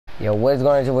Yo, what's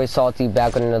going on? It's your boy Salty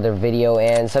back with another video,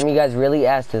 and some of you guys really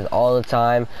ask this all the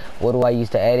time. What do I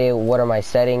use to edit? What are my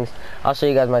settings? I'll show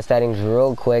you guys my settings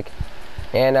real quick.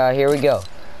 And here we go.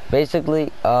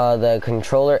 Basically, the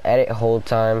controller edit hold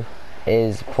time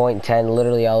is 0.10,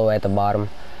 literally all the way at the bottom.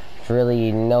 It's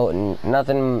really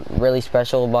nothing really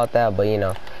special about that, but you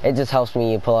know, it just helps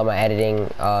me pull out my editing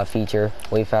feature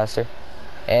way faster.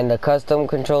 And the custom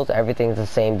controls, everything's the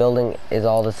same. Building is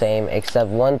all the same,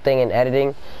 except one thing in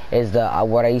editing is the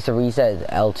what I used to reset is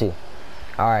L2.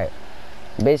 Alright,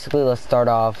 basically let's start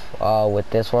off with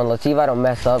this one. Let's see if I don't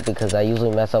mess up, because I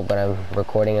usually mess up when I'm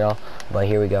recording and all. But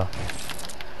here we go.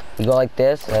 You go like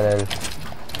this, and then like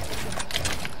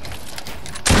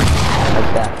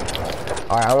that.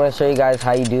 Alright, I'm going to show you guys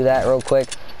how you do that real quick.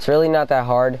 It's really not that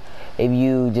hard. If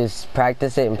you just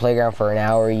practice it in Playground for an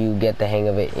hour, you get the hang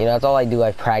of it. You know, that's all I do.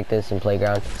 I practice in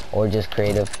Playground or just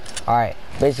creative. Alright,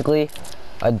 basically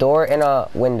a door and a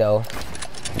window,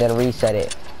 then reset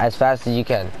it as fast as you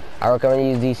can. I recommend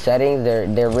you use these settings.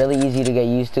 They're really easy to get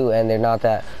used to, and they're not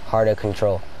that hard to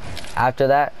control. After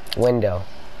that, window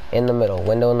in the middle,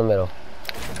 window in the middle.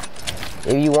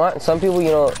 If you want, some people,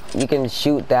 you know, you can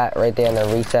shoot that right there and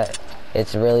then reset.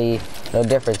 It's really no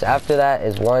difference. After that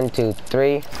is 1, 2,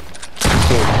 3,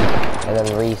 and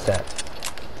then reset.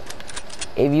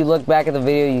 If you look back at the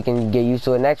video, you can get used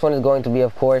to it. Next one is going to be,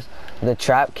 of course, the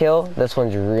trap kill. This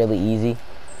one's really easy,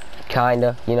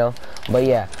 kinda, you know. But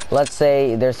yeah, let's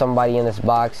say there's somebody in this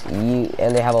box, and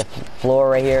they have a floor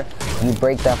right here. You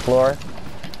break that floor,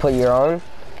 put your own.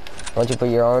 Once you put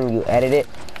your own, you edit it.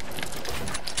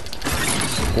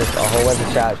 Just a whole bunch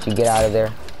of traps. You get out of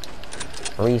there,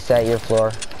 reset your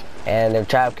floor, and they're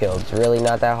trap killed. It's really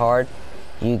not that hard.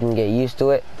 You can get used to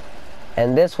it.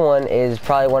 And this one is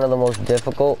probably one of the most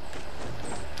difficult.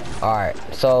 Alright,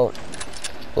 so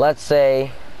let's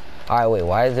say, alright, wait,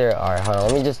 why is there, alright, hold on,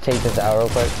 let me just take this out real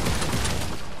quick.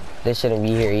 This shouldn't be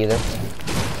here either.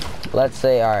 Let's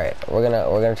say, alright, we're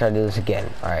gonna try to do this again.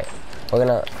 Alright, we're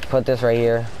gonna put this right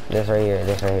here, this right here,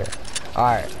 this right here.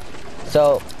 Alright,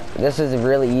 so this is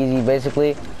really easy.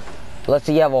 Basically, let's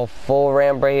say you have a full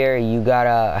ramp right here. You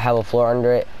gotta have a floor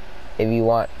under it if you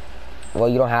want. Well,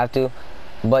 you don't have to,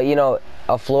 but you know,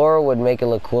 a floor would make it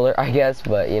look cooler, I guess,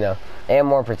 but you know, and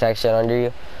more protection under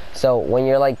you. So when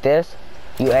you're like this,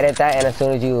 you edit that, and as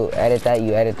soon as you edit that,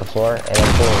 you edit the floor, and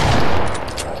then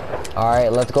boom.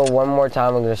 Alright, let's go one more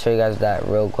time. I'm gonna show you guys that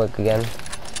real quick again.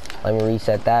 Let me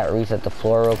reset that, reset the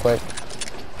floor real quick.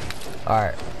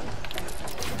 Alright,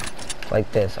 like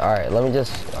this. Alright, let me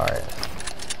just,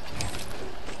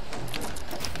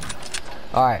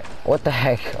 alright, what the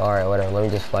heck? Alright, whatever, let me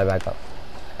just fly back up.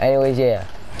 Anyways, yeah.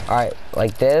 Alright,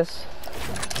 like this.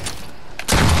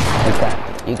 Like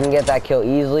that. You can get that kill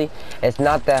easily. It's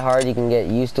not that hard. You can get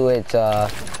used to it.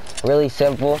 It's really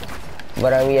simple.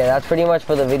 But yeah, that's pretty much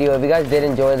for the video. If you guys did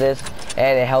enjoy this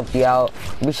and it helped you out,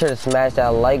 be sure to smash that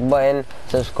like button.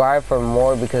 Subscribe for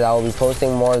more, because I will be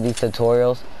posting more of these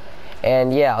tutorials.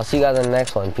 And yeah, I'll see you guys in the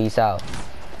next one. Peace out.